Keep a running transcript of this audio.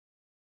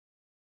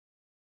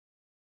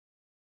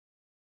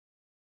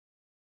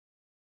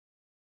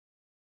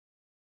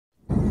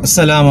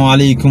അസ്സലാമു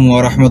അലൈക്കും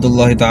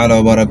വറഹ്മത്തുള്ളാഹി തആല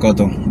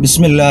വബറകാതുഹു.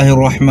 ബിസ്മില്ലാഹിർ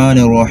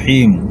റഹ്മാനിർ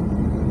റഹീം.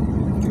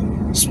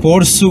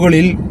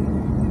 സ്പോർട്സുകളിൽ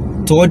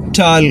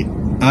തോറ്റാൽ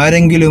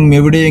ആരെങ്കിലും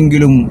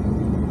എവിടെയെങ്കിലും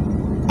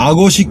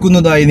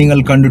ആഘോഷിക്കുന്നതായി നിങ്ങൾ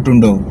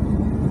കണ്ടിട്ടുണ്ടോ?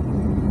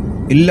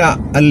 ഇല്ല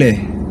അല്ലേ?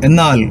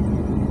 എന്നാൽ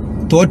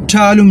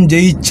തോറ്റാലും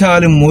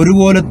ജയിച്ചാലും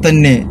ഒരുപോലെ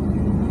തന്നെ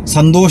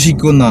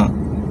സന്തോഷിക്കുന്ന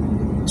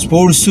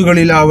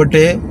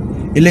സ്പോർട്സുകളിലാവട്ടെ,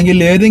 ഇല്ലെങ്കിൽ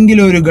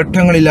ഏതെങ്കിലും ഒരു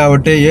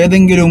ഘട്ടങ്ങളിലാവട്ടെ,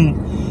 ഏതെങ്കിലും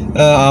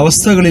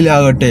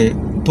അവസ്ഥകളിലാകട്ടെ,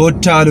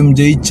 തോറ്റാലും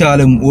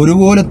ജയിച്ചാലും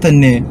ഒരുപോലെ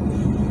തന്നെ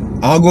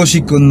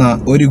ആഘോഷിക്കുന്ന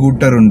ഒരു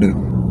കൂട്ടരുണ്ട്.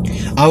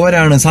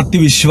 അവരാണ്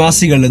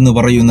സത്യവിശ്വാസികൾ എന്ന്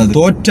പറയുന്നത്.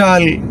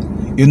 തോറ്റാൽ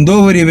എന്തോ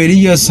ഒരു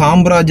വലിയ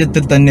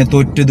സാമ്രാജ്യത്തെ തന്നെ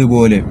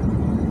തോറ്റതുപോലെ,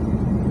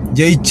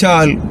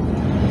 ജയിച്ചാൽ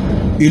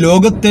ഈ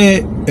ലോകത്തെ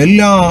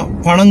എല്ലാ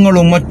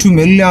പണങ്ങളും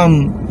മറ്റുമെല്ലാം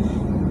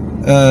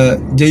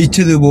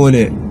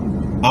ജയിച്ചതുപോലെ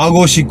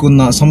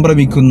ആഘോഷിക്കുന്ന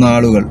സംഭ്രമിക്കുന്ന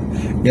ആളുകൾ.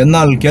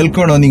 എന്നാൽ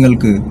കേൾക്കണോ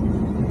നിങ്ങൾക്ക്?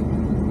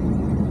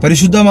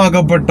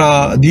 പരിശുദ്ധമാക്കപ്പെട്ട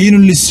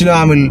ദീനുൽ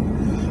ഇസ്ലാമിൽ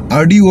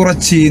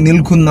അടിയുറച്ച്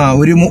നിൽക്കുന്ന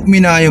ഒരു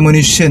മുഅ്മിനായ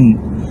മനുഷ്യൻ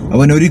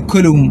അവൻ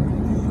ഒരിക്കലും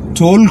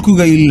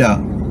തോൽക്കുകയില്ല.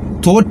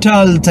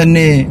 തോറ്റാൽ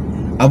തന്നെ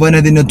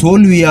അവനതിനെ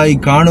തോൽവിയായി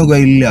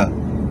കാണുകയില്ല.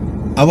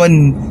 അവൻ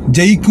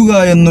ജയിക്കുക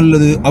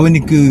എന്നുള്ളത്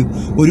അവനിക്ക്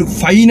ഒരു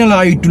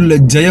ഫൈനലായിട്ടുള്ള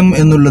ജയം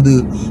എന്നുള്ളത്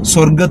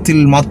സ്വർഗത്തിൽ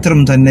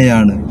മാത്രം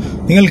തന്നെയാണ്.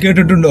 നിങ്ങൾ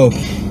കേട്ടിട്ടുണ്ടോ?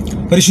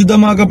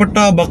 പരിശുദ്ധമാക്കപ്പെട്ട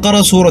ബഖറ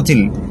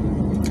സൂറത്തിൽ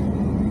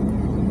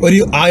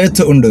ഒരു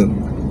ആയത്ത് ഉണ്ട്.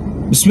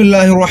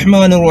 ബിസ്മില്ലാഹിർ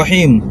റഹ്മാനിർ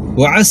റഹീം.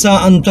 വഅസാ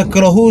അൻ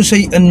തക്റഹു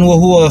ശൈഅൻ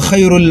വഹുവ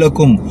ഖൈറുൽ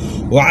ലക്കും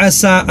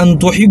വഅസാ അൻ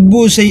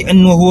തുഹിബ്ബു ശൈഅൻ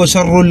വഹുവ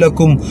ശർറുൽ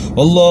ലക്കും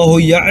വല്ലാഹു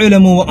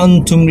യഅലമു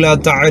വഅൻതും ലാ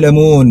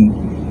തഅലമൂൻ.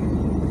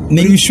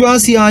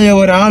 വിശ്വാസിയായ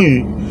ഒരാൾ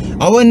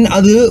അവൻ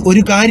അത്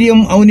ഒരു കാര്യം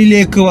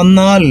അവനിലേക്ക്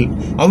വന്നാൽ,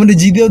 അവൻ്റെ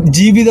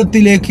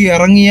ജീവിതത്തിലേക്ക്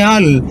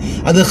ഇറങ്ങിയാൽ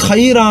അത്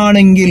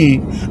ഖൈറാണെങ്കിൽ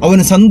അവൻ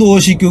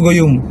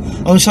സന്തോഷിക്കുകയും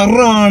അവൻ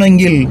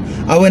ഷർറാണെങ്കിൽ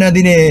അവൻ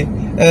അതിനെ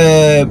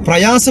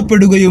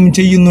പ്രയാസപ്പെടുകയും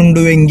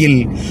ചെയ്യുന്നുണ്ടുവെങ്കിൽ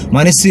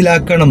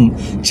മനസ്സിലാക്കണം,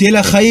 ചില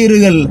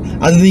ഖൈറുകൾ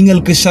അത്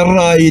നിങ്ങൾക്ക്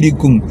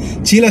ഷർറായിരിക്കും,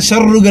 ചില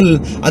ഷർറുകൾ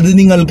അത്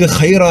നിങ്ങൾക്ക്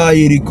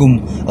ഖൈറായിരിക്കും.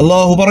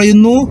 അള്ളാഹു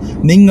പറയുന്നു,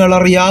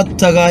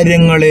 നിങ്ങളറിയാത്ത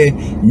കാര്യങ്ങളെ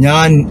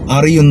ഞാൻ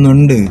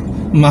അറിയുന്നുണ്ട്.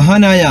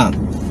 മഹാനായ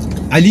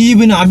അലി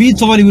ഇബ്നു അബീ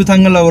ത്വാലിബ്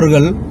തങ്ങൾ അവർ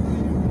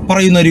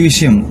പറയുന്ന ഒരു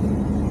വിഷയം,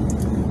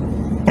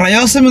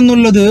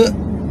 പ്രയാസമെന്നുള്ളത്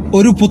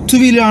ഒരു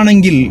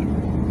പൊത്തുവിലാണെങ്കിൽ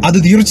അത്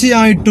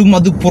തീർച്ചയായിട്ടും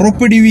അത്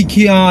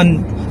പുറപ്പെടുവിക്കാൻ,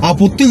 ആ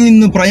പൊത്തിൽ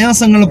നിന്ന്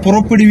പ്രയാസങ്ങൾ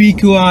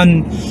പുറപ്പെടുവിക്കുവാൻ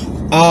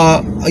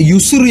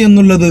യുസ്ർ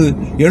എന്നുള്ളത്,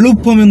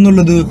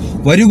 എളുപ്പമെന്നുള്ളത്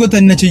വരിക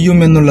തന്നെ ചെയ്യും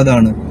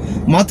എന്നുള്ളതാണ്.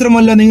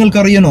 മാത്രമല്ല,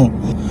 നിങ്ങൾക്കറിയണോ,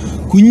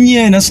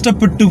 കുഞ്ഞെ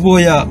നഷ്ടപ്പെട്ടു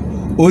പോയ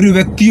ഒരു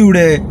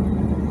വ്യക്തിയുടെ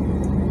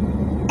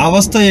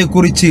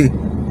അവസ്ഥയെക്കുറിച്ച്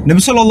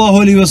നബി സല്ലല്ലാഹു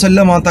അലൈഹി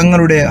വസല്ലമ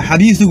തങ്ങളുടെ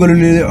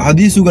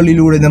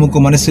ഹദീസുകളിലൂടെ നമുക്ക്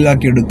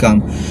മനസ്സിലാക്കിയെടുക്കാം.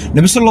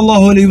 നബി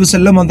സല്ലല്ലാഹു അലൈഹി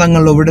വസല്ലമ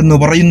തങ്ങൾ ഇവിടുന്ന്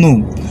പറയുന്നു,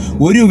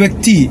 ഒരു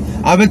വ്യക്തി,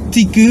 ആ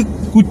വ്യക്തിക്ക്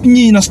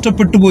കുഞ്ഞ്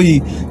നഷ്ടപ്പെട്ടു പോയി,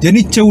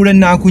 ജനിച്ച ഉടൻ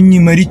ആ കുഞ്ഞ്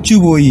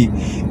മരിച്ചുപോയി.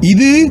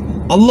 ഇത്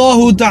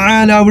അല്ലാഹു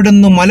തആല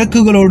അവിടുന്ന്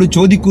മലക്കുകളോട്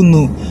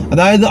ചോദിക്കുന്നു.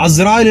 അതായത്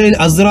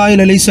അസ്രായിൽ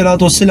അലൈഹി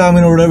സ്വലാത്തു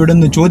വസ്സലാമിനോട്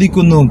ഇവിടുന്ന്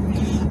ചോദിക്കുന്നു,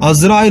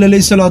 അസ്രായിൽ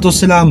അലൈഹി സ്വലാത്തു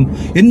വസ്സലാം,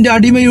 എൻ്റെ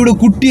അടിമയുടെ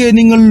കുട്ടിയെ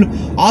നിങ്ങൾ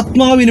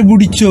ആത്മാവിനെ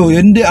പിടിച്ചോ?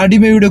 എൻ്റെ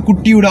അടിമയുടെ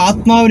കുട്ടിയുടെ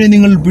ആത്മാവിനെ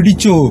നിങ്ങൾ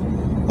പിടിച്ചോ?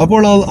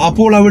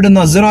 അപ്പോൾ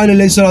അവിടുന്ന് അസ്രായിൽ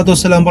അലൈഹി സ്വലാത്തു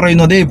വസ്സലാം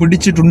പറയുന്നു, അതേ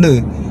പിടിച്ചിട്ടുണ്ട്.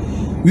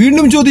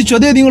 വീണ്ടും ചോദിച്ചു,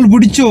 അതേ നിങ്ങൾ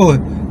പിടിച്ചോ?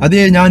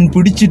 അതേ ഞാൻ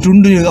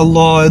പിടിച്ചിട്ടുണ്ട്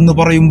അല്ലാ എന്ന്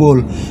പറയുമ്പോൾ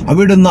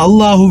അവിടുന്ന്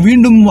അള്ളാഹു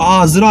വീണ്ടും ആ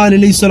അസ്രായിൽ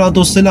അലൈഹി സ്വലാത്തു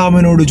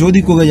വസ്സലാമിനോട്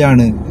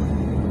ചോദിക്കുകയാണ്,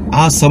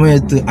 ആ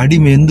സമയത്ത്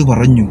അടിമ എന്തു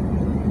പറഞ്ഞു?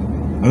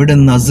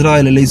 അവിടുന്ന്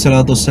അസ്രായിൽ അലൈഹി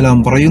സ്വലാത്തു വസ്സലാം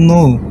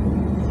പറയുന്നു,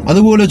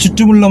 അതുപോലെ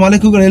ചുറ്റുമുള്ള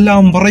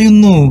മലക്കുകളെല്ലാം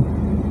പറയുന്നു.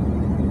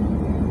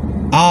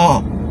 ആ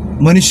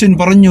മനുഷ്യൻ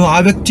പറഞ്ഞു, ആ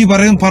വ്യക്തി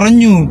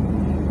പറഞ്ഞു,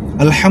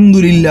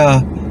 അൽഹംദുലില്ലാ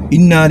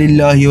ഇന്നാ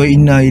ലില്ലാഹി വ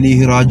ഇന്നാ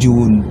ഇലൈഹി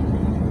റാജിഊൻ.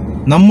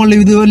 നമ്മൾ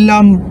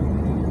ഇതെല്ലാം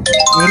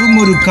വെറും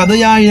ഒരു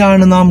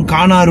കഥയായാണ് നാം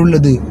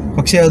കാണാറുള്ളത്.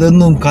 പക്ഷെ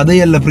അതൊന്നും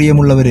കഥയല്ല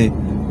പ്രിയമുള്ളവരെ.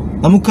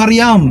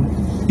 നമുക്കറിയാം,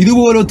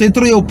 ഇതുപോലത്തെ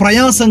എത്രയോ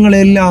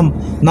പ്രയാസങ്ങളെല്ലാം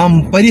നാം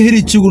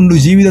പരിഹരിച്ചുകൊണ്ട്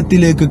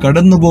ജീവിതത്തിലേക്ക്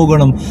കടന്നു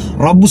പോകണം.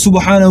 റബ്ബ്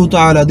സുബ്ഹാനഹു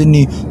തആല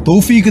അതിന്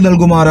തൗഫീക്ക്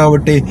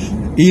നൽകുമാറാവട്ടെ.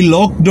 ഈ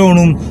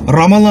ലോക്ക്ഡൗണും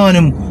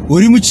റമദാനും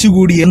ഒരുമിച്ച്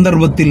കൂടി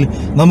സന്ദർഭത്തിൽ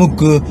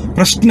നമുക്ക്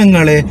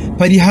പ്രശ്നങ്ങളെ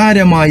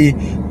പരിഹാരമായി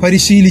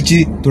പരിശീലിച്ച്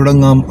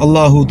തുടങ്ങാം.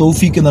 അള്ളാഹു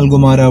തൗഫീക്ക്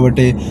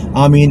നൽകുമാറാവട്ടെ.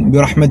 ആമീൻ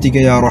ബിറഹ്മതിക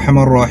യാ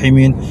റഹ്മർ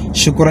റഹീമീൻ.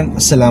 ശുക്രൻ.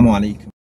 അസ്സലാമു അലൈക്കും.